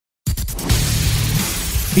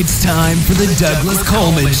It's time for the Douglas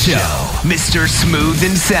Coleman Show. Mr. Smooth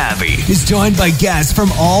and Savvy is joined by guests from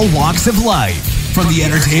all walks of life, from the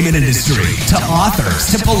entertainment industry to authors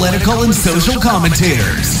to political and social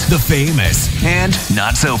commentators, the famous and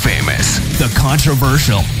not so famous, the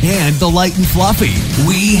controversial and the light and fluffy.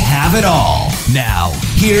 We have it all. Now,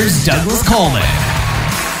 here's Douglas Coleman.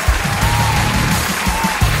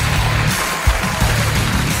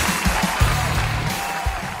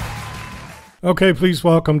 Okay, please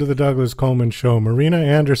welcome to the Douglas Coleman Show, Marina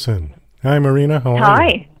Anderson. Hi, Marina. How are you?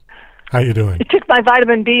 Hi. How you doing? I took my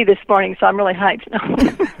vitamin B this morning, so I'm really hyped.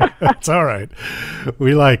 That's all right.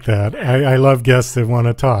 We like that. I love guests that want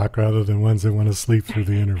to talk rather than ones that want to sleep through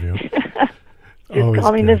the interview. Just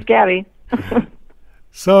call me Miss Gabby.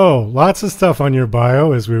 So, lots of stuff on your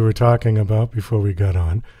bio, as we were talking about before we got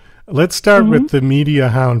on. Let's start with the Media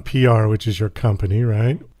Hound PR, which is your company,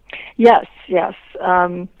 right? Yes.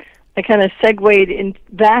 I kind of segued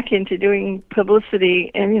back into doing publicity,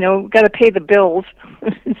 and got to pay the bills.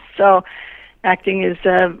 So, acting is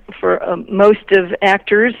for most of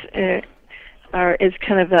actors is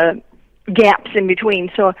kind of gaps in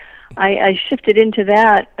between. So, I shifted into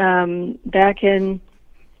that back in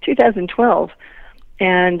 2012,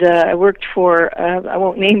 and I worked for I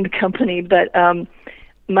won't name the company, but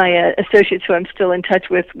my associates, who I'm still in touch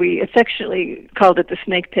with, we affectionately called it the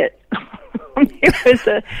Snake Pit. It was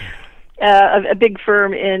a big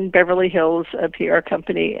firm in Beverly Hills, a PR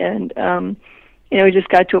company, and we just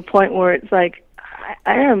got to a point where it's like,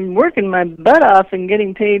 I am working my butt off and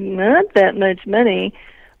getting paid not that much money.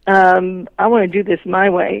 I want to do this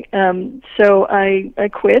my way. So I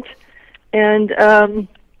quit and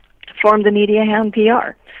formed the Media Hound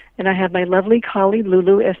PR, and I have my lovely collie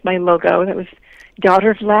Lulu as my logo. That was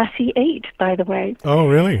daughter of Lassie 8, by the way. Oh,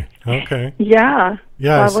 really? Okay. Yeah.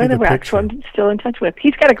 Yeah, I see the picture. I'm still in touch with.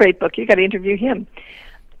 He's got a great book. You got to interview him.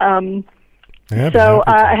 Yeah, so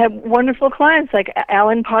I have wonderful clients like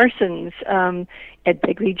Alan Parsons, Ed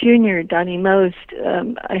Begley Jr., Donnie Most.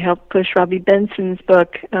 I helped push Robbie Benson's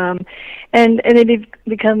book, and they've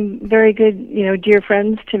become very good, dear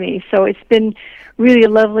friends to me. So it's been really a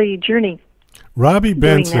lovely journey. Robbie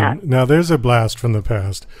Benson. Now, there's a blast from the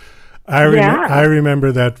past. I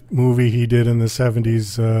remember that movie he did in the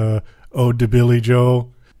 70s, Ode to Billy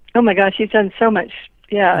Joe. Oh, my gosh, he's done so much.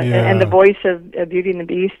 Yeah. And the voice of Beauty and the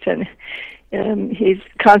Beast. And he's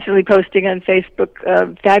constantly posting on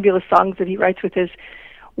Facebook fabulous songs that he writes with his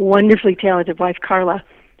wonderfully talented wife, Carla.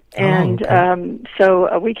 And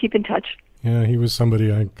so we keep in touch. Yeah, he was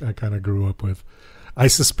somebody I kind of grew up with. I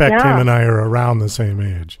suspect him and I are around the same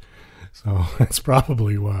age. So that's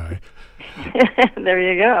probably why. There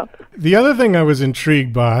you go. The other thing I was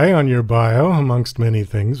intrigued by on your bio, amongst many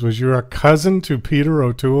things, was you're a cousin to Peter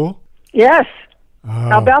O'Toole. Yes.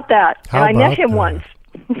 How about that? I met him once.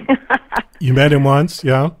 You met him once,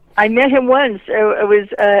 yeah? I met him once. It was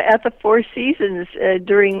at the Four Seasons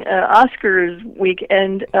during Oscars week,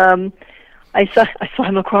 and I saw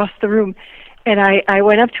him across the room. And I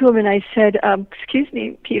went up to him and I said, excuse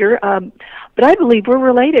me, Peter, but I believe we're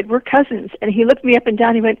related. We're cousins. And he looked me up and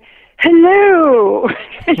down. He went, hello.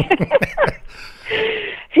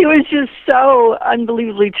 He was just so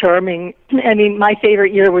unbelievably charming. I mean, My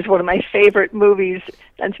Favorite Year was one of my favorite movies,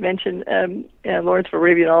 not to mention Lawrence of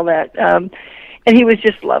Arabia and all that. And he was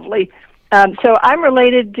just lovely. So I'm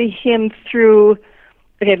related to him through,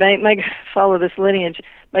 my follow this lineage.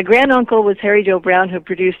 My granduncle was Harry Joe Brown, who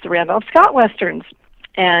produced the Randolph Scott Westerns.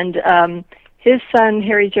 And his son,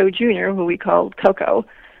 Harry Joe Jr., who we called Coco,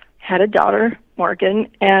 had a daughter, Morgan,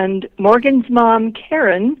 and Morgan's mom,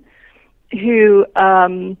 Karen, who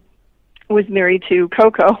was married to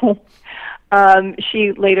Coco,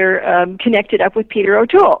 she later connected up with Peter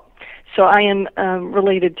O'Toole. So I am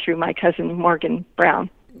related through my cousin, Morgan Brown,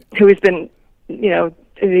 who has been,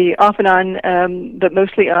 the off and on, but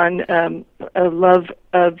mostly on a love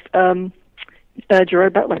of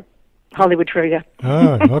Gerard Butler. Hollywood trivia.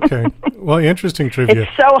 Oh, okay. Well, interesting trivia.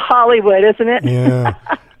 It's so Hollywood, isn't it? Yeah.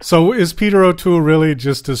 So is Peter O'Toole really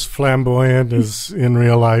just as flamboyant as in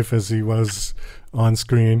real life as he was on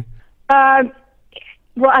screen? Well,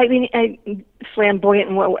 I mean, flamboyant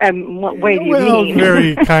in what way do you mean?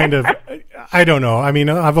 Very kind of, I don't know. I mean,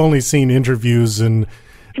 I've only seen interviews and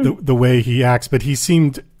the way he acts, but he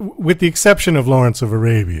seemed, with the exception of Lawrence of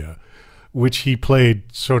Arabia, which he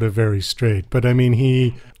played sort of very straight. But I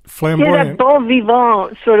mean, flamboyant. He had a bon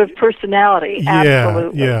vivant sort of personality.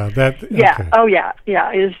 Absolutely. Yeah. Yeah. Okay. Oh, yeah.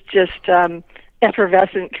 Yeah. It's just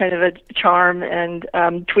effervescent kind of a charm and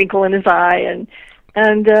twinkle in his eye and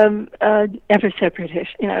ever so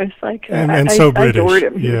British. It's like and so British. I adored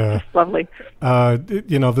him. Yeah. He was lovely.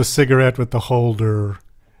 The cigarette with the holder.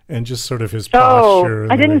 and just sort of his Oh,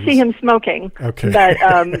 posture. I didn't see him smoking. Okay.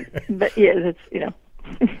 But yeah, it's,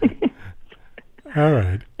 All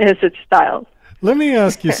right. It's its style. Let me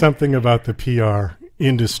ask you something about the PR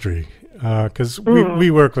industry, because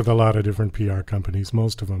we work with a lot of different PR companies,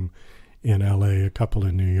 most of them in LA, a couple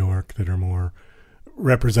in New York that are more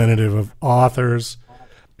representative of authors.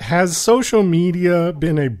 Has social media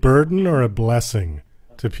been a burden or a blessing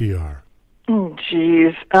to PR? Oh,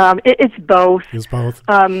 geez. It's both. It's both.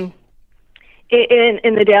 In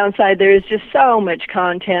the downside, there is just so much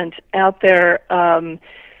content out there. And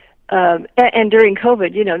during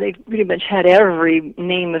COVID, they pretty much had every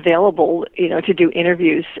name available, to do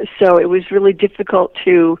interviews. So it was really difficult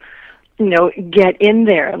to, get in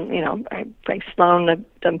there. Frank Sloan, I've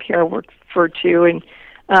done PR work for too,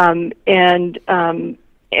 and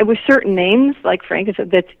it was certain names like Frank.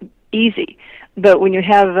 That's easy. But when you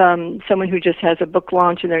have someone who just has a book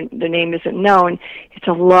launch and their name isn't known, it's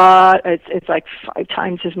a lot. It's like 5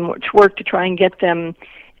 times as much work to try and get them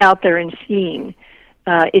out there and seen.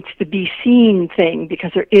 It's the be seen thing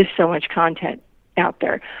because there is so much content out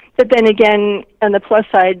there. But then again, on the plus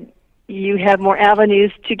side, you have more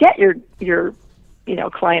avenues to get your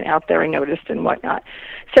client out there and noticed and whatnot.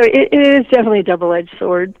 So it is definitely a double-edged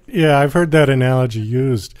sword. Yeah, I've heard that analogy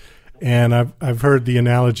used, and I've heard the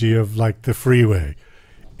analogy of like the freeway,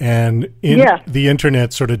 and the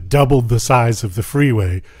internet sort of doubled the size of the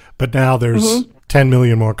freeway, but now there's 10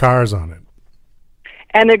 million more cars on it.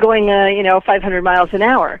 And they're going, 500 miles an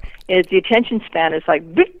hour. The attention span is like,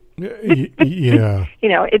 yeah.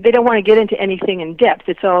 They don't want to get into anything in depth.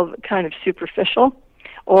 It's all kind of superficial,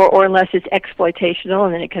 or unless it's exploitational,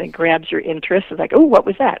 and then it kind of grabs your interest. It's like, oh, what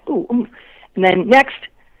was that? Ooh. And then next.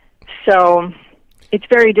 So it's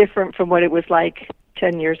very different from what it was like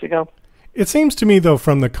 10 years ago. It seems to me, though,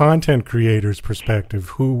 from the content creator's perspective,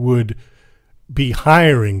 who would be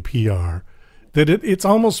hiring PR, that it's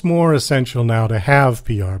almost more essential now to have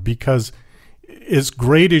PR, because as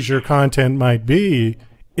great as your content might be,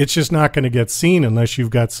 it's just not going to get seen unless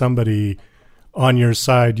you've got somebody on your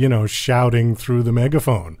side, shouting through the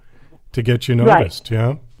megaphone to get you noticed. Right.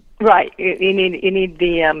 Yeah. Right. You need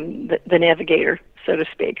the navigator, so to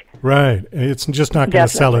speak. Right. It's just not going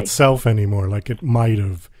to sell itself anymore like it might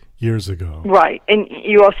have years ago. Right. And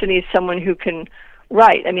you also need someone who can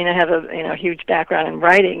write. I mean, I have a huge background in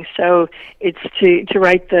writing, so it's to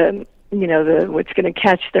write the what's going to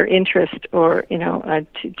catch their interest, or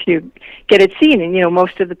to get it seen. And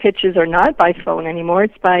most of the pitches are not by phone anymore;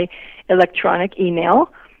 it's by electronic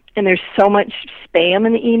email. And there's so much spam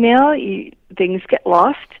in the email; things get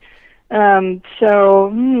lost.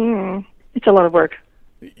 So it's a lot of work.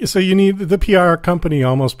 So you need the PR company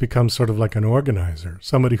almost becomes sort of like an organizer,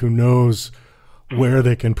 somebody who knows where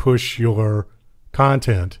they can push your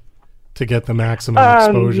content to get the maximum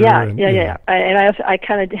exposure. Yeah. And I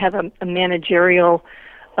kind of have a managerial,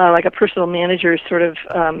 like a personal manager sort of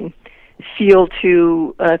feel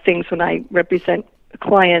to things when I represent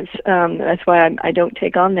clients. That's why I don't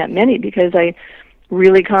take on that many, because I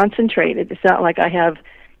really concentrate. It's not like I have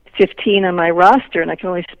 15 on my roster and I can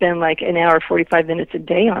only spend like an hour, 45 minutes a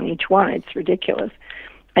day on each one. It's ridiculous.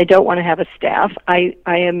 I don't want to have a staff. I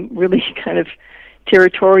am really kind of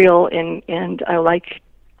territorial, and I like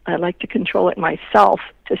to control it myself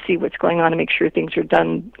to see what's going on and make sure things are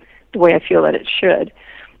done the way I feel that it should.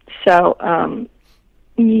 So,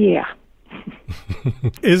 yeah.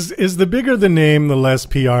 Is the bigger the name, the less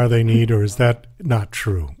PR they need, or is that not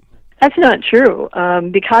true? That's not true.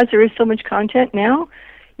 Because there is so much content now,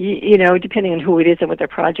 depending on who it is and what their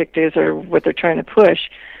project is or what they're trying to push,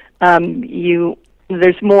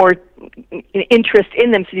 there's more interest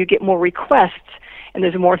in them, so you get more requests, and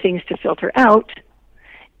there's more things to filter out,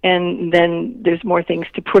 and then there's more things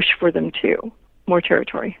to push for them too, more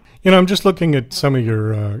territory. I'm just looking at some of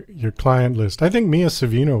your client list. I think Mia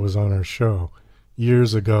Savino was on our show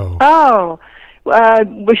years ago. Oh,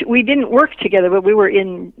 we didn't work together, but we were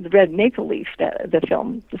in the Red Maple Leaf,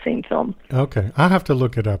 the same film. Okay, I'll have to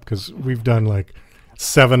look it up because we've done like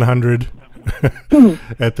 700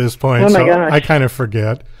 at this point. Oh my gosh. I kind of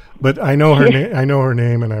forget, but I know her name. I know her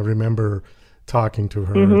name, and I remember talking to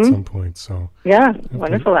her at some point. So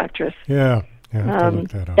wonderful actress. Yeah, I have to look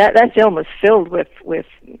that up. That film was filled with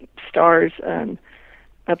stars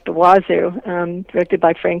up the wazoo. Directed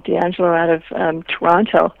by Frank D'Angelo out of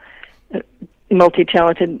Toronto.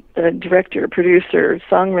 Multi-talented director, producer,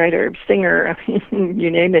 songwriter, singer. You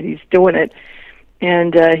name it, he's doing it.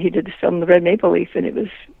 And he did this film, The Red Maple Leaf, and it was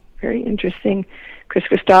very interesting. Chris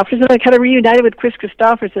Christopherson. I kind of reunited with Chris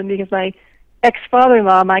Christopherson because my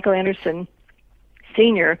ex-father-in-law, Michael Anderson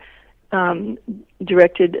Sr.,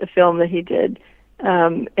 directed a film that he did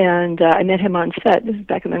and I met him on set. This is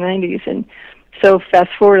back in the 90s. And so fast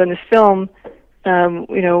forward on this film,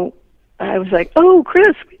 I was like, oh,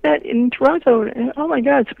 Chris, we met in Toronto. And, oh, my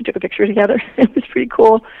God. So we took a picture together. It was pretty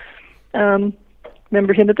cool.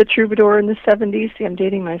 Remember him at the Troubadour in the 70s. See, I'm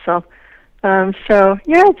dating myself. So,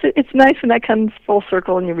 yeah, it's nice when that comes full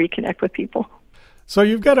circle and you reconnect with people. So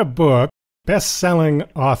you've got a book, best-selling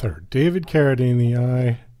author, David Carradine, The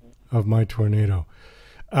Eye of My Tornado.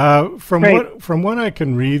 From what I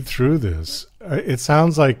can read through this, it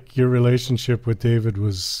sounds like your relationship with David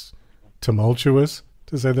was tumultuous,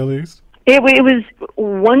 to say the least. It was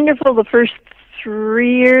wonderful the first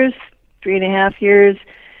 3.5 years,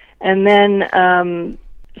 and then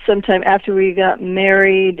sometime after we got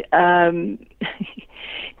married,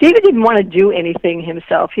 David didn't want to do anything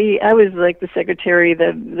himself. I was like the secretary,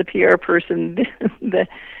 the PR person, the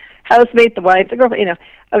housemate, the wife, the girlfriend.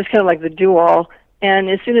 I was kind of like the do-all. And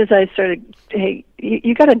as soon as I started, hey,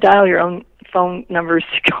 you got to dial your own phone numbers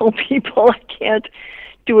to call people. I can't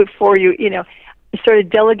do it for you. I started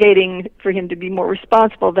delegating for him to be more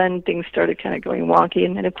responsible. Then things started kind of going wonky.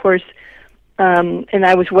 And then, of course, and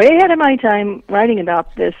I was way ahead of my time writing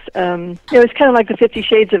about this. It was kind of like the 50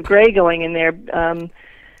 Shades of Grey going in there,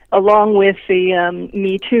 along with the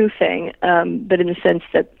Me Too thing, but in the sense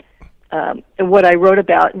that what I wrote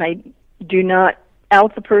about, and I do not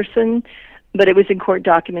out the person, but it was in court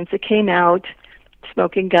documents. It came out,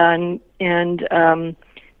 smoking gun, and so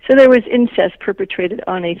there was incest perpetrated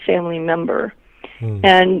on a family member.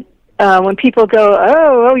 And when people go,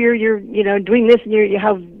 oh, you're doing this, and you're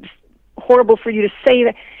how horrible for you to say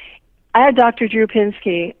that. I had Dr. Drew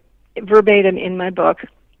Pinsky verbatim in my book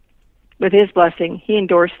with his blessing. He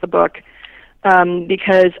endorsed the book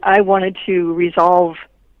because I wanted to resolve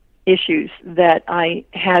issues that I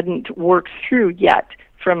hadn't worked through yet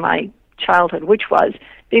from my childhood, which was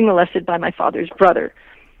being molested by my father's brother.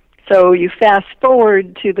 So you fast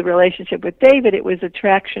forward to the relationship with David, it was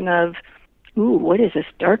attraction of, ooh, what is this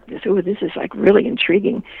darkness? Ooh, this is like really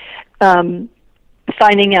intriguing.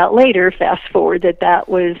 Finding out later, fast forward, that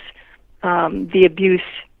was the abuse,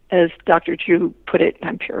 as Dr. Drew put it,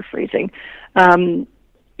 I'm paraphrasing.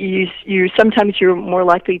 You sometimes you're more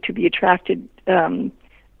likely to be attracted to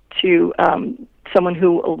someone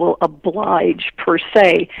who will oblige per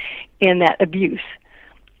se in that abuse.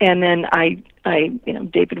 And then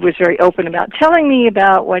David was very open about telling me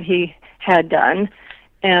about what he had done,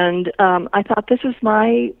 and I thought this was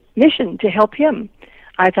my mission to help him.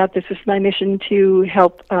 I thought this was my mission to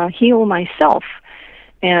help heal myself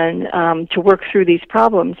and to work through these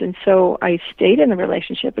problems. And so I stayed in the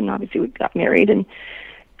relationship, and obviously we got married. And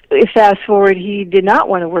fast forward, he did not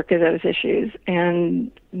want to work at those issues,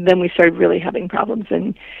 and then we started really having problems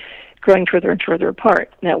and growing further and further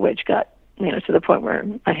apart. That which got to the point where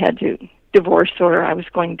I had to divorce, or I was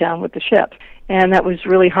going down with the ship, and that was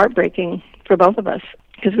really heartbreaking for both of us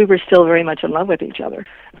because we were still very much in love with each other,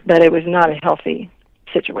 but it was not a healthy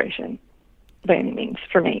situation by any means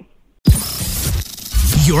for me.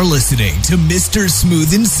 You're listening to Mr.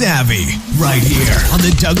 Smooth and Savvy right here on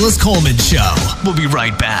the Douglas Coleman Show. We'll be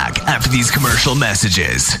right back after these commercial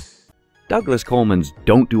messages. Douglas Coleman's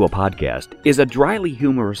Don't Do a Podcast is a dryly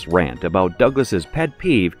humorous rant about Douglas's pet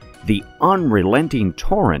peeve, the unrelenting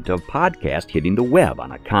torrent of podcasts hitting the web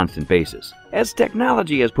on a constant basis. As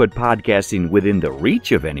technology has put podcasting within the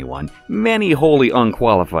reach of anyone, many wholly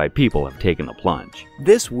unqualified people have taken the plunge.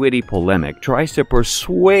 This witty polemic tries to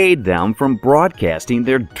persuade them from broadcasting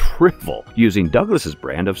their drivel using Douglas's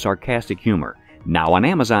brand of sarcastic humor. Now on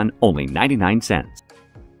Amazon, only 99 cents.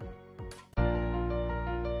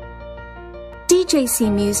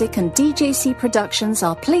 DJC Music and DJC Productions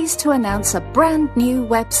are pleased to announce a brand new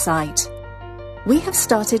website. We have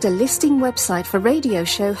started a listing website for radio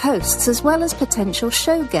show hosts as well as potential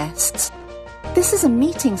show guests. This is a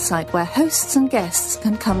meeting site where hosts and guests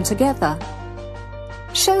can come together.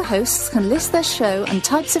 Show hosts can list their show and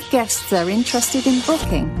types of guests they're interested in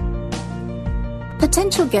booking.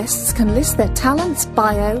 Potential guests can list their talents,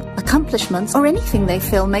 bio, accomplishments, or anything they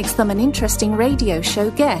feel makes them an interesting radio show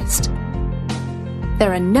guest.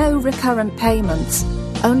 There are no recurrent payments,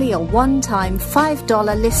 only a one-time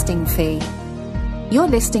 $5 listing fee. Your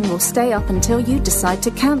listing will stay up until you decide to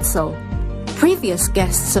cancel. Previous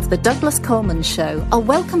guests of The Douglas Coleman Show are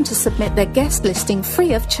welcome to submit their guest listing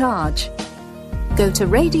free of charge. Go to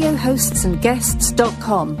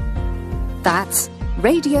radiohostsandguests.com. That's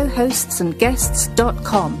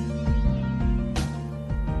radiohostsandguests.com.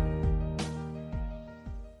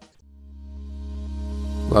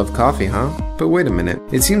 Love coffee, huh? But wait a minute.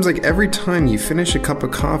 It seems like every time you finish a cup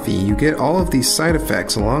of coffee, you get all of these side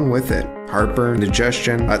effects along with it. heartburn,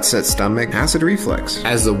 indigestion, upset stomach, acid reflux.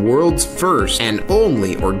 As the world's first and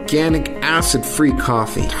only organic acid-free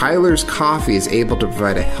coffee, Tyler's Coffee is able to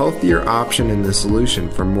provide a healthier option in the solution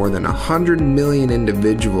for more than 100 million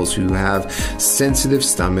individuals who have sensitive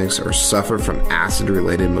stomachs or suffer from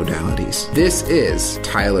acid-related modalities. This is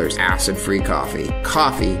Tyler's acid-free coffee.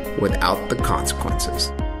 Coffee without the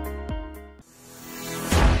consequences.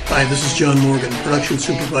 Hi, this is John Morgan, production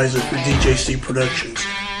supervisor for DJC Productions.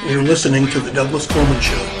 You're listening to The Douglas Coleman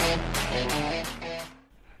Show.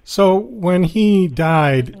 So when he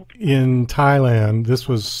died in Thailand, this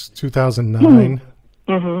was 2009?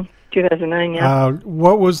 2009, yeah.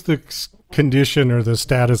 What was the condition or the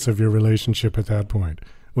status of your relationship at that point?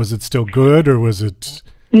 Was it still good, or was it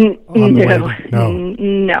on the way?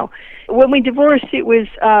 No. When we divorced, it was,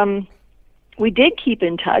 we did keep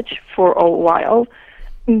in touch for a while,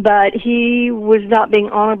 but he was not being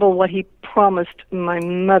honorable what he promised my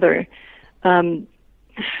mother.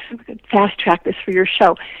 Fast track this for your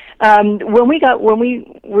show. When we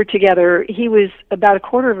were together, he was about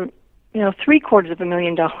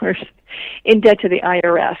 $750,000 in debt to the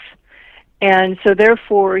IRS. And so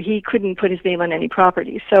therefore he couldn't put his name on any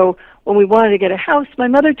property. So when we wanted to get a house, my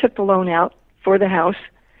mother took the loan out for the house,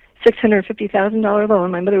 $650,000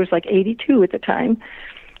 loan. My mother was like 82 at the time,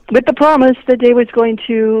 with the promise that they was going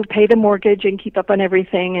to pay the mortgage and keep up on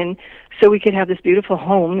everything, and so we could have this beautiful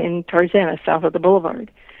home in Tarzana, south of the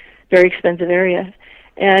boulevard. Very expensive area.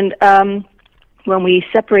 And when we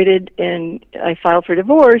separated and I filed for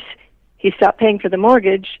divorce, he stopped paying for the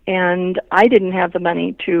mortgage, and I didn't have the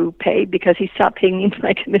money to pay because he stopped paying me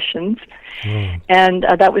my commissions. And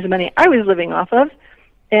that was the money I was living off of,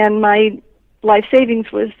 and my life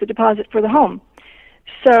savings was the deposit for the home.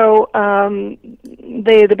 So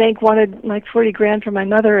the bank wanted like $40,000 from my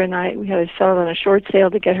mother, and we had to sell it on a short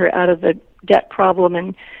sale to get her out of the debt problem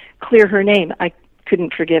and clear her name. I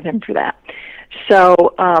couldn't forgive him for that.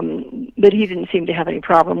 So, but he didn't seem to have any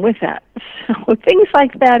problem with that. So things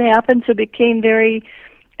like that happened, so it became very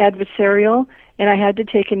adversarial, and I had to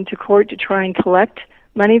take him to court to try and collect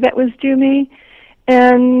money that was due me.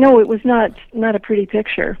 And no, it was not a pretty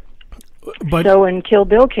picture. But so when Kill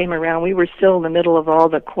Bill came around, we were still in the middle of all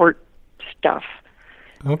the court stuff.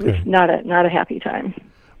 Okay. It was not a happy time.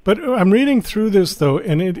 But I'm reading through this, though,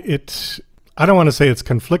 and it I don't want to say it's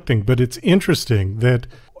conflicting, but it's interesting that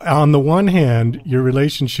on the one hand, your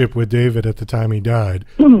relationship with David at the time he died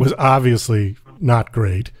was obviously not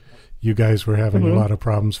great. You guys were having a lot of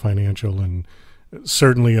problems, financial and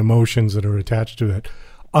certainly emotions that are attached to that.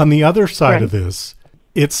 On the other side of this,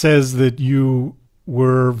 it says that you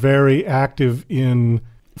were very active in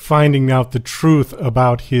finding out the truth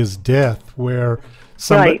about his death,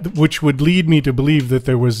 which would lead me to believe that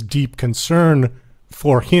there was deep concern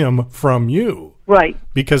for him from you. Right.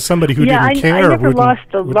 Because somebody who didn't care I never lost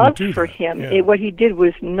the love for that. him. What he did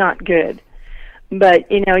was not good. But,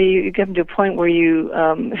 you get to a point where you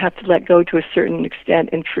have to let go to a certain extent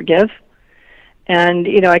and forgive. And,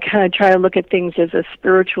 I kind of try to look at things as a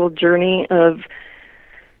spiritual journey of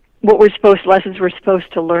lessons we're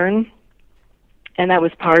supposed to learn. And that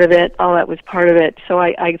was part of it. All that was part of it. So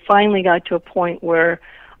I finally got to a point where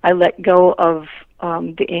I let go of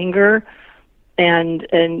the anger and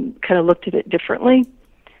kind of looked at it differently.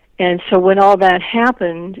 And so when all that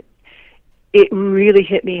happened, it really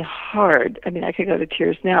hit me hard. I mean, I could go to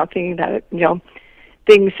tears now thinking about it,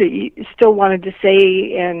 things that you still wanted to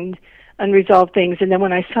say and unresolved things. And then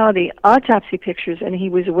when I saw the autopsy pictures and he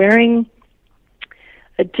was wearing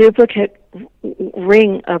a duplicate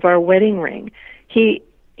ring of our wedding ring, he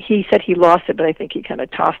said he lost it, but I think he kind of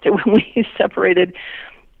tossed it when we separated.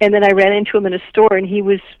 And then I ran into him in a store, and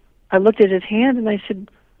I looked at his hand and I said,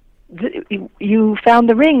 "You found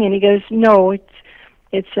the ring?" And he goes, "No,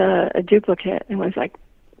 it's a duplicate." And I was like,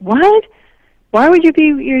 "What? Why would you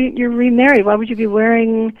be? You're remarried. Why would you be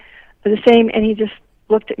wearing the same?" And he just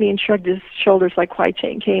looked at me and shrugged his shoulders like White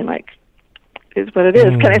Chain Cane, like, "Is what it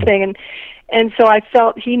is," kind of thing. And so I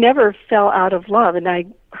felt he never fell out of love. And I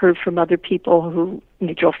heard from other people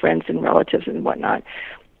mutual friends and relatives and whatnot,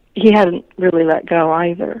 he hadn't really let go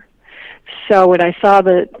either. So when I saw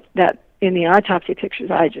that in the autopsy pictures,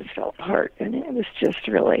 I just felt hurt, and it was just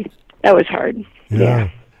that was hard. Yeah.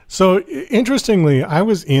 So interestingly, I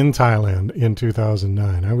was in Thailand in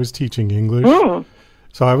 2009. I was teaching English.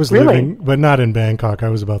 So I was living, but not in Bangkok. I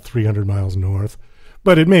was about 300 miles north,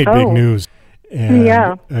 but it made big news. And,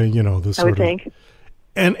 the sort I would think.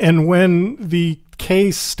 And when the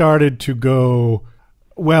case started to go,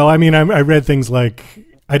 well, I mean, I read things like,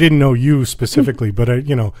 I didn't know you specifically, but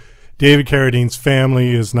David Carradine's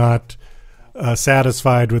family is not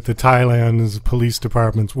satisfied with the Thailand's police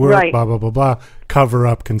department's work, Right. blah, blah, blah, blah, cover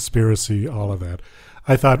up, conspiracy, all of that.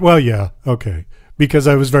 I thought, well, yeah, okay, because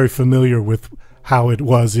I was very familiar with how it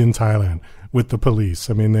was in Thailand with the police.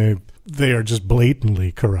 I mean, they are just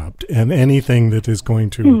blatantly corrupt, and anything that is going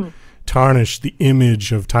to tarnish the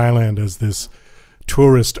image of Thailand as this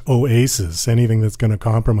tourist oasis, anything that's going to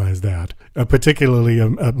compromise that, particularly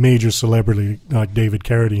a major celebrity like David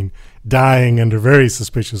Carradine dying under very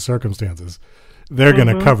suspicious circumstances, they're going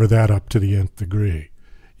to cover that up to the nth degree,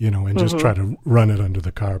 and just try to run it under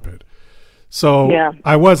the carpet. So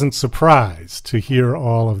I wasn't surprised to hear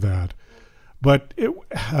all of that. But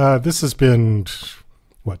this has been,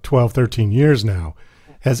 12, 13 years now.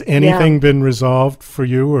 Has anything been resolved for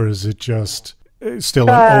you, or is it just still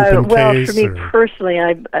an open case? Well, for me personally,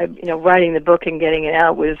 I writing the book and getting it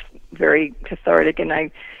out was very cathartic,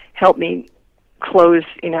 and helped me close,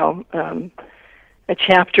 a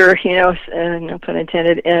chapter, no pun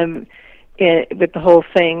intended, with the whole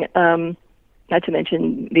thing. Not to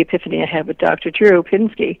mention the epiphany I had with Dr. Drew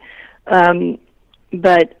Pinsky.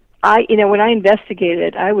 But when I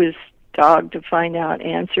investigated, I was dogged to find out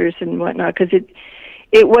answers and whatnot, because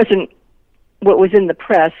it wasn't what was in the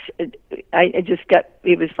press. I just got,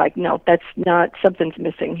 it was like, no, that's not, something's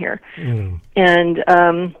missing here. And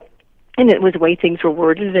it was the way things were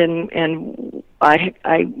worded, and I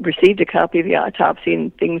received a copy of the autopsy,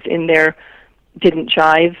 and things in there didn't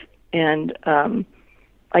jive, and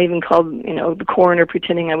I even called, the coroner,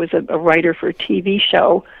 pretending I was a writer for a TV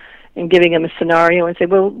show, and giving him a scenario and say,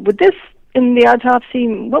 well, would this, in the autopsy,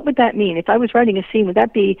 what would that mean? If I was writing a scene, would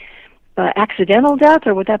that be accidental death,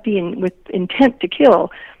 or would that be with intent to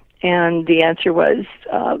kill? And the answer was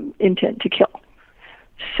intent to kill.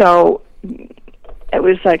 So it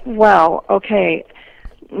was like, wow, okay,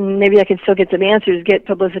 maybe I can still get some answers, get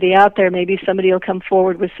publicity out there. Maybe somebody will come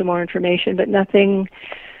forward with some more information, but nothing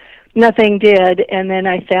did. And then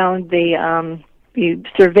I found the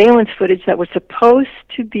surveillance footage that was supposed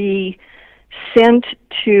to be sent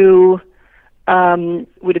to,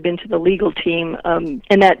 would have been to the legal team,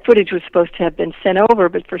 and that footage was supposed to have been sent over,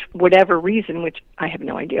 but for whatever reason, which I have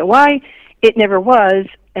no idea why, it never was.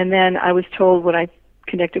 And then I was told, when I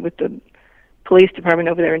connected with the police department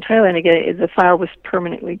over there in Thailand again, the file was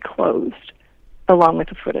permanently closed along with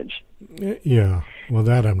the footage. Yeah, well,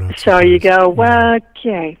 that I'm not So you go, well,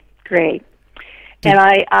 okay, great. And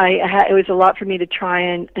it was a lot for me to try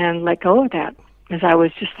and let go of that, because I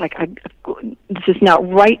was just like, this is not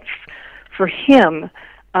right for him.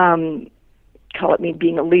 Call it me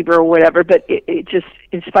being a Libra or whatever, but it just,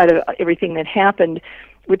 in spite of everything that happened,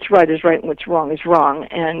 what's right is right and what's wrong is wrong.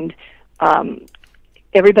 And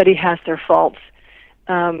everybody has their faults.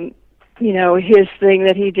 His thing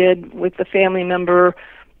that he did with the family member,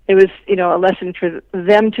 it was, a lesson for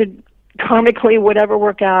them to karmically whatever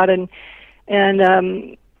work out, and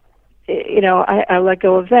I let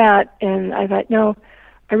go of that, and I thought, no,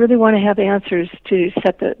 I really want to have answers to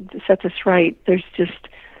set this right. There's just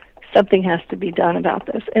something has to be done about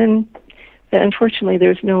this, and unfortunately,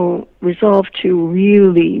 there's no resolve to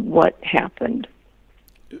really what happened.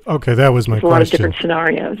 Okay, that was my question. A lot of different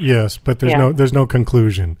scenarios. Yes, but there's no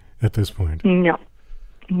conclusion at this point.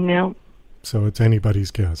 No. So it's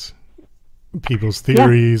anybody's guess. People's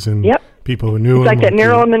theories and people who knew him. It's like that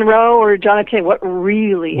Marilyn Monroe or John F. Kennedy. What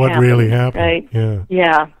really happened? Right?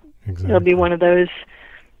 Yeah. Exactly. It'll be one of those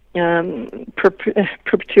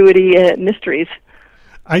perpetuity mysteries.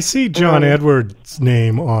 I see John Edwards'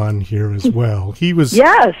 name on here as well. He was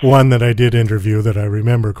one that I did interview that I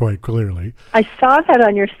remember quite clearly. I saw that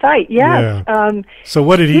on your site. Yes. Yeah. So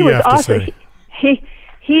what did he have to say?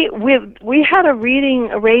 We had a reading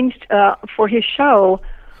arranged for his show.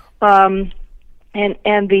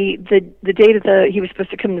 And the day that he was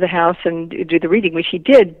supposed to come to the house and do the reading, which he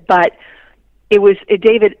did, but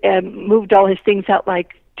David moved all his things out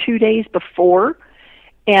like 2 days before,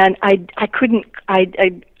 and I couldn't.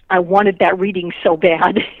 I wanted that reading so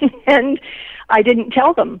bad, and I didn't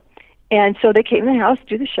tell them, and so they came to the house to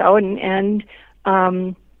do the show, and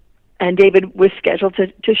David was scheduled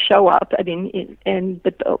to show up. I mean,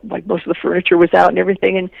 but like most of the furniture was out and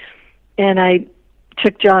everything, and I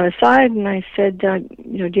took John aside and I said,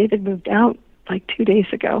 David moved out like 2 days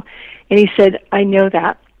ago. And he said, I know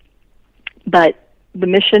that, but the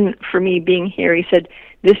mission for me being here, he said,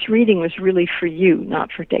 this reading was really for you, not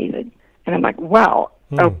for David. And I'm like, wow,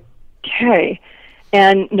 okay.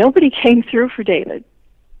 And nobody came through for David,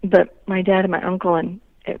 but my dad and my uncle and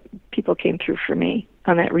people came through for me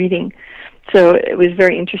on that reading. So it was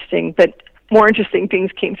very interesting, but more interesting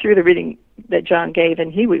things came through the reading that John gave,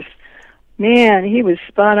 and he was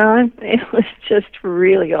spot on. It was just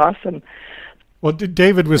really awesome. Well,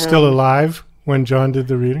 David was still alive when John did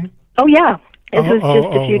the reading? Oh, yeah. This was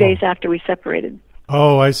just a few days after we separated.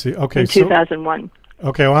 Oh, I see. Okay. In 2001.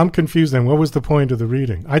 Okay, well, I'm confused then. What was the point of the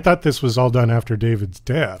reading? I thought this was all done after David's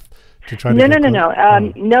death to try to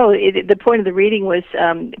No. No, the point of the reading was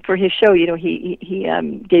for his show. You know, he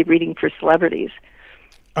gave reading for celebrities.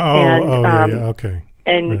 Okay.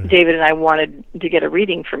 And right. David and I wanted to get a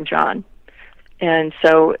reading from John, and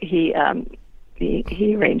so he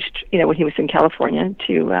arranged, you know, when he was in California,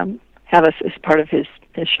 to have us as part of his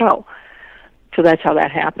show. So that's how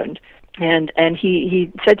that happened. And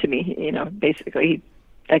he said to me, you know, basically,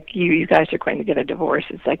 like, you guys are going to get a divorce.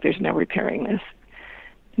 It's like there's no repairing this.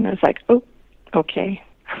 And I was like, oh, okay.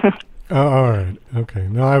 All right. Okay.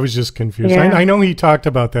 No, I was just confused. Yeah. I know he talked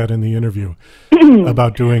about that in the interview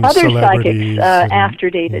about doing other celebrities. Psychics after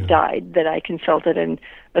David died that I consulted, and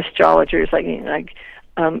astrologers like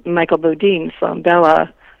Michael Bodine, Sloan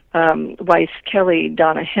Bella, Weiss Kelly,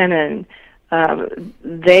 Donna Hennon.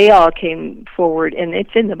 They all came forward, and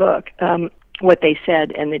it's in the book, what they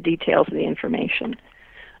said and the details of the information.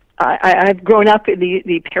 I've grown up in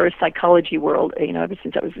the parapsychology world, you know, ever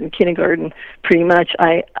since I was in kindergarten. Pretty much,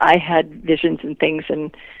 I had visions and things,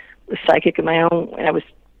 and was psychic of my own, and I was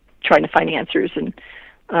trying to find answers, and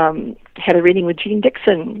had a reading with Jean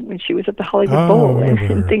Dixon when she was at the Hollywood Bowl,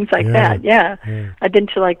 and things like that. Yeah. I've been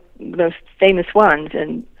to, like, those famous ones,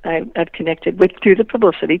 and I've connected with, through the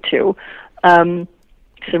publicity too,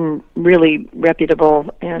 some really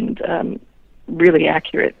reputable and really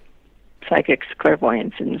accurate psychics,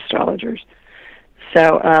 clairvoyants, and astrologers.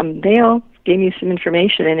 So they all gave me some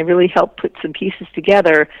information, and it really helped put some pieces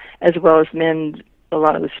together, as well as mend a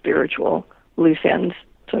lot of the spiritual loose ends,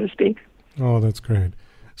 so to speak. Oh, that's great.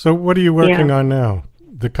 So what are you working on now?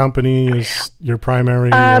 The company is your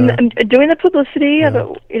primary... I'm doing the publicity. I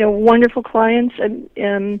have, wonderful clients.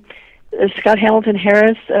 Scott Hamilton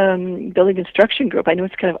Harris, Building Construction Group. I know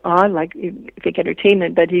it's kind of odd, like you think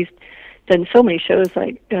entertainment, but he's done so many shows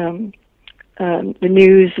like the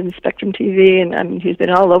news and Spectrum TV, and he's been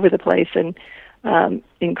all over the place, and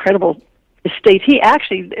incredible estates. He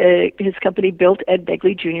actually, his company built Ed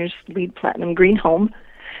Begley Jr.'s LEED Platinum green home.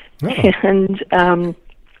 Oh. And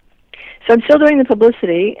so I'm still doing the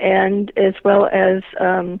publicity, and as well as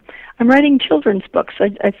I'm writing children's books.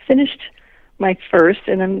 I finished my first,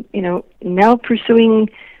 and I'm now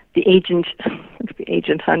pursuing the agent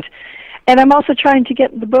hunt, and I'm also trying to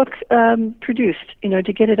get the book produced.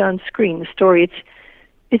 To get it on screen. The story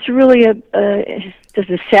it's really it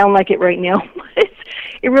doesn't sound like it right now.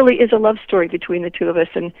 It really is a love story between the two of us,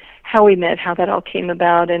 and how we met, how that all came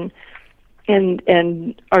about, and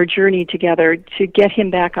our journey together to get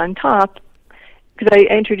him back on top, because I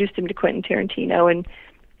introduced him to Quentin Tarantino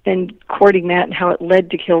and courting that, and how it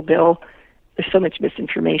led to Kill Bill. There's so much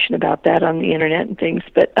misinformation about that on the internet and things,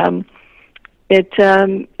 but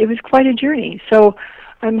it was quite a journey. So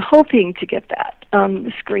I'm hoping to get that on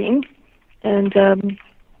the screen, and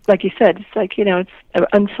like you said, it's like it's an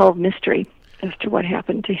unsolved mystery as to what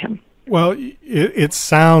happened to him. Well, it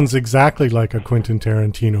sounds exactly like a Quentin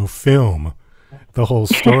Tarantino film, the whole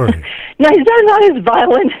story. No, he's not as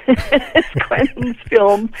violent as Quentin's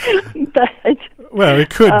film, but... Well, it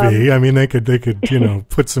could be. I mean, they could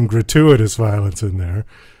put some gratuitous violence in there,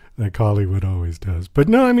 like Hollywood always does. But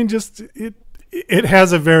no, I mean, just it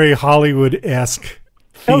has a very Hollywood-esque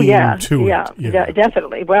theme to it. Yeah,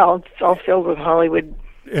 definitely. Well, it's all filled with Hollywood.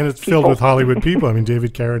 And it's filled with Hollywood people. I mean,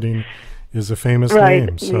 David Carradine is a famous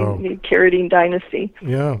name. So the Carradine dynasty.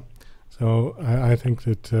 Yeah. So I think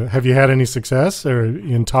that, have you had any success or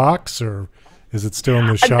in talks, or is it still in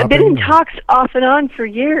the shopping? I've been in talks off and on for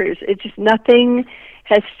years. It's just nothing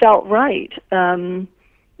has felt right.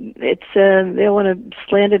 It's they want to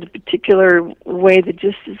slant it a particular way that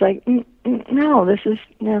just is like, no, this is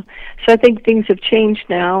no. So I think things have changed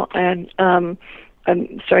now, and I'm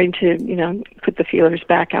starting to put the feelers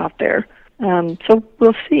back out there. So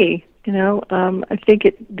we'll see. I think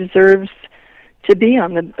it deserves to be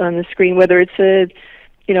on the screen, whether it's a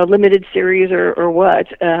limited series or what.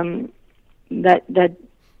 That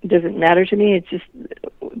doesn't matter to me. It's just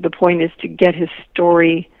the point is to get his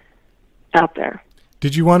story out there.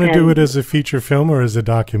 Did you want to do it as a feature film or as a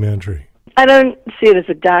documentary? I don't see it as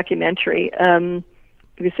a documentary. You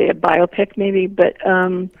could say a biopic maybe, but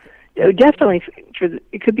definitely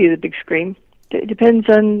it could be the big screen. It depends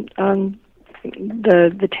on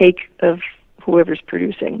the take of whoever's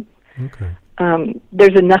producing. Okay.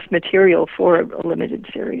 There's enough material for a limited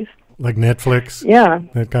series. Like Netflix? Yeah.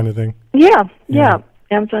 That kind of thing? Yeah.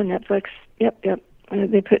 Amazon, Netflix. Yep.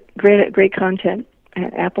 They put great content.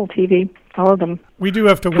 Apple TV, all of them. We do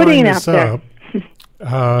have to wind this up.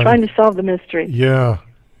 Trying to solve the mystery. Yeah,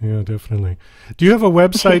 definitely. Do you have a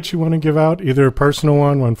website you want to give out? Either a personal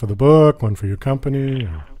one for the book, one for your company?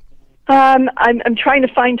 Or? I'm trying to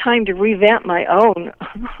find time to revamp my own.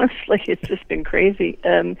 Honestly, it's just been crazy.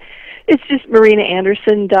 It's just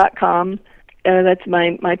marinaanderson.com. That's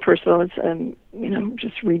my personal. It's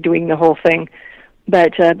just redoing the whole thing,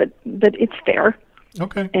 but it's there.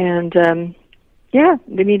 Okay. And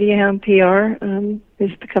the Media Hound PR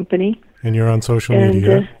is the company. And you're on social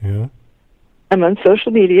media. Yeah. I'm on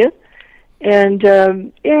social media, and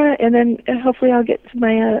and then hopefully I'll get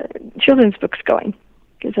my children's books going,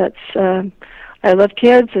 because that's I love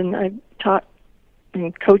kids, and I've taught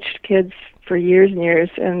and coached kids for years and years,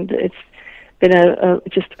 and it's been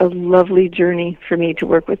just a lovely journey for me to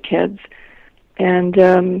work with kids, and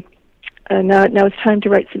now it's time to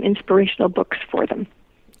write some inspirational books for them.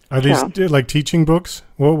 Are these like teaching books?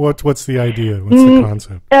 What's the idea? What's the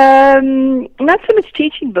concept? Not so much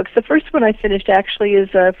teaching books. The first one I finished actually is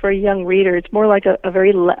for a young reader. It's more like a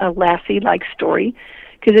very Lassie-like story,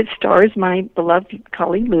 because it stars my beloved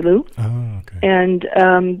colleague Lulu. Oh, okay. And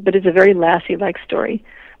but it's a very Lassie-like story.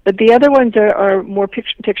 But the other ones are more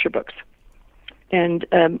picture books and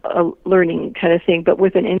a learning kind of thing, but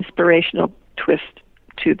with an inspirational twist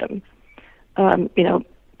to them.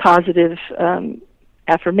 Positive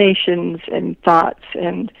affirmations and thoughts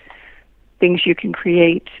and things you can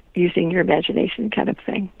create using your imagination, kind of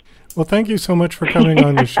thing. Well, thank you so much for coming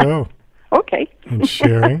on the show. Okay. And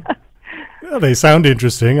sharing. Well, they sound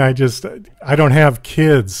interesting. I don't have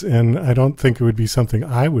kids, and I don't think it would be something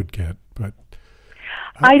I would get. But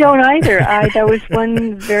I don't either. That was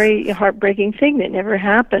one very heartbreaking thing that never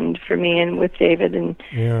happened for me and with David. And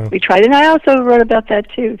we tried, and I also wrote about that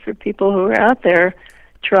too for people who are out there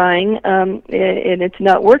trying, and it's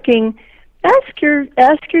not working. Ask your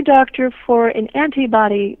doctor for an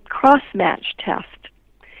antibody cross-match test.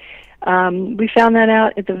 We found that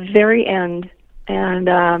out at the very end, and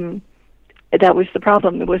that was the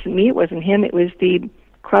problem. It wasn't me, it wasn't him, it was the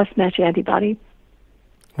cross-match antibody.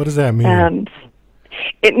 What does that mean?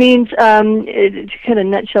 It means, to kind of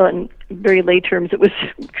nutshell it in very lay terms, it was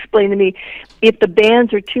explained to me, if the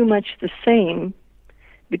bands are too much the same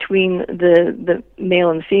between the male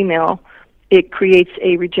and the female, it creates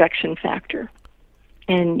a rejection factor,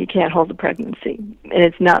 and you can't hold the pregnancy. And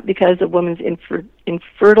it's not because a woman's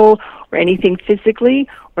infertile or anything physically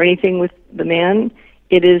or anything with the man.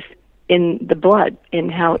 It is in the blood, in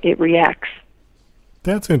how it reacts.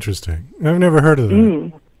 That's interesting. I've never heard of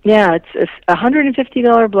that. Yeah, it's a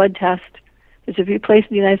 $150 blood test. There's a few places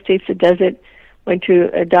in the United States that does it. Went to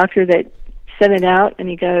a doctor that sent it out, and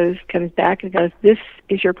he comes back and goes, "This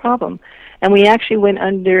is your problem." And we actually went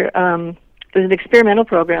under, there's an experimental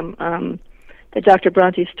program that Dr.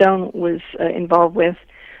 Bronte Stone was involved with,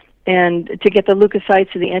 and to get the leukocytes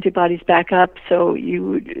and the antibodies back up so you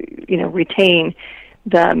would, retain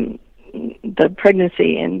the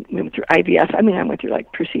pregnancy. And we went through IVF. I mean, I went through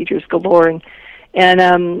like procedures galore,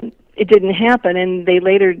 and it didn't happen, and they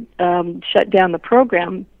later shut down the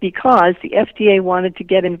program because the FDA wanted to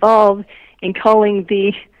get involved in calling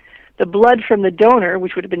the blood from the donor,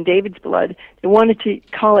 which would have been David's blood, they wanted to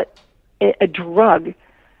call it a drug.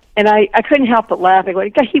 And I couldn't help but laugh. I go,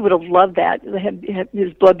 God, he would have loved that, have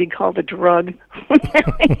his blood be called a drug.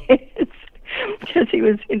 Because he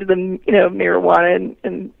was into the marijuana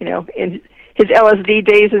and in his LSD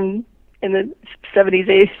days and in the 70s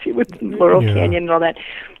days with Laurel Canyon and all that.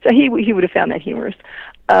 So he would have found that humorous.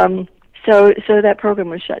 So that program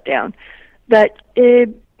was shut down. But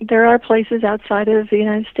there are places outside of the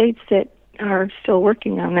United States that are still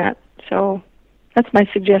working on that. So that's my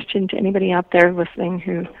suggestion to anybody out there listening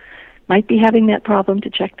who might be having that problem, to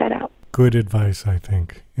check that out. Good advice, I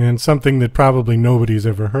think, and something that probably nobody's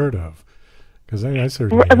ever heard of. Because I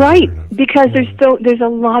certainly haven't heard of. Because there's a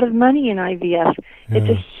lot of money in IVF. Yeah. It's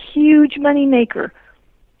a huge money maker.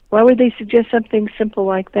 Why would they suggest something simple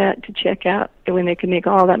like that to check out when they can make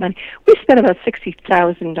all that money? We spent about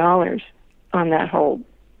 $60,000 on that whole,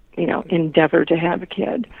 endeavor to have a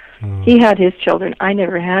kid. He had his children. I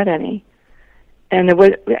never had any. And there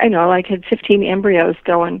was, I had 15 embryos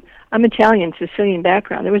going. I'm Italian, Sicilian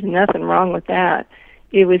background. There was nothing wrong with that.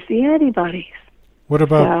 It was the antibodies. What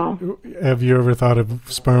about, have you ever thought of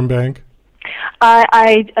sperm bank?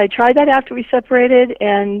 I tried that after we separated,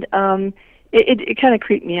 and it kind of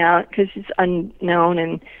creeped me out because it's unknown,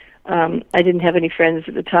 and I didn't have any friends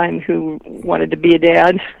at the time who wanted to be a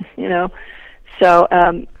dad, So,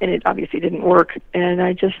 and it obviously didn't work. And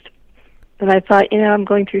I thought, I'm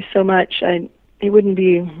going through so much. It wouldn't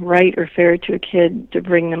be right or fair to a kid to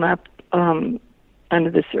bring them up under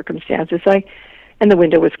the circumstances. And the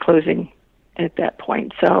window was closing at that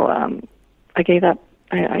point. So I gave up.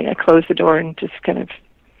 I closed the door and just kind of.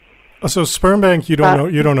 So sperm bank, you don't know.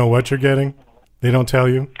 You don't know what you're getting. They don't tell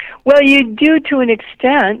you. Well, you do to an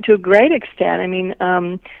extent, to a great extent. I mean,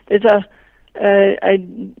 there's I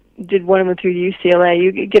did one of them through UCLA.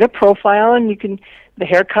 You get a profile, and you can the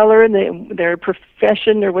hair color and their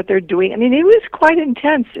profession or what they're doing. I mean, it was quite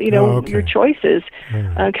intense. Your choices,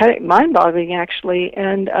 kind of mind-boggling actually.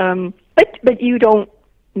 And but you don't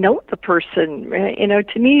know the person, right?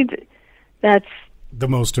 To me, that's the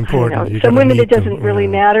most important. Some women, it doesn't really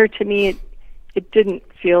matter. To me, it didn't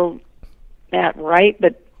feel that right,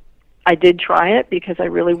 but I did try it because I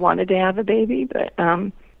really wanted to have a baby. But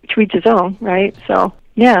to each his own, right? So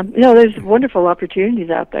yeah, there's wonderful opportunities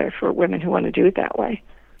out there for women who want to do it that way.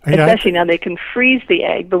 Especially now they can freeze the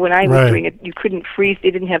egg, but when I was doing it, you couldn't freeze.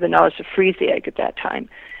 They didn't have the knowledge to freeze the egg at that time.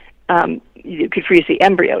 You could freeze the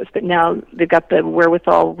embryos, but now they've got the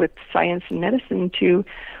wherewithal with science and medicine to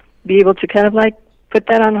be able to kind of like put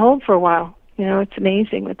that on hold for a while. It's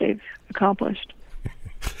amazing what they've accomplished.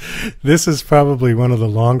 This is probably one of the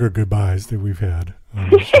longer goodbyes that we've had on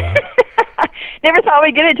the show. Never thought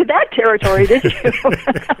we'd get into that territory, did you?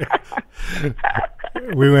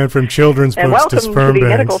 We went from children's books to sperm banks. Welcome to the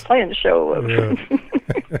Medical Science Show.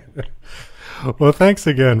 Yeah. Well, thanks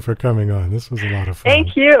again for coming on. This was a lot of fun.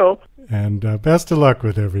 Thank you. And best of luck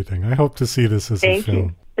with everything. I hope to see this as a film. Thank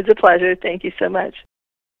you. It's a pleasure. Thank you so much.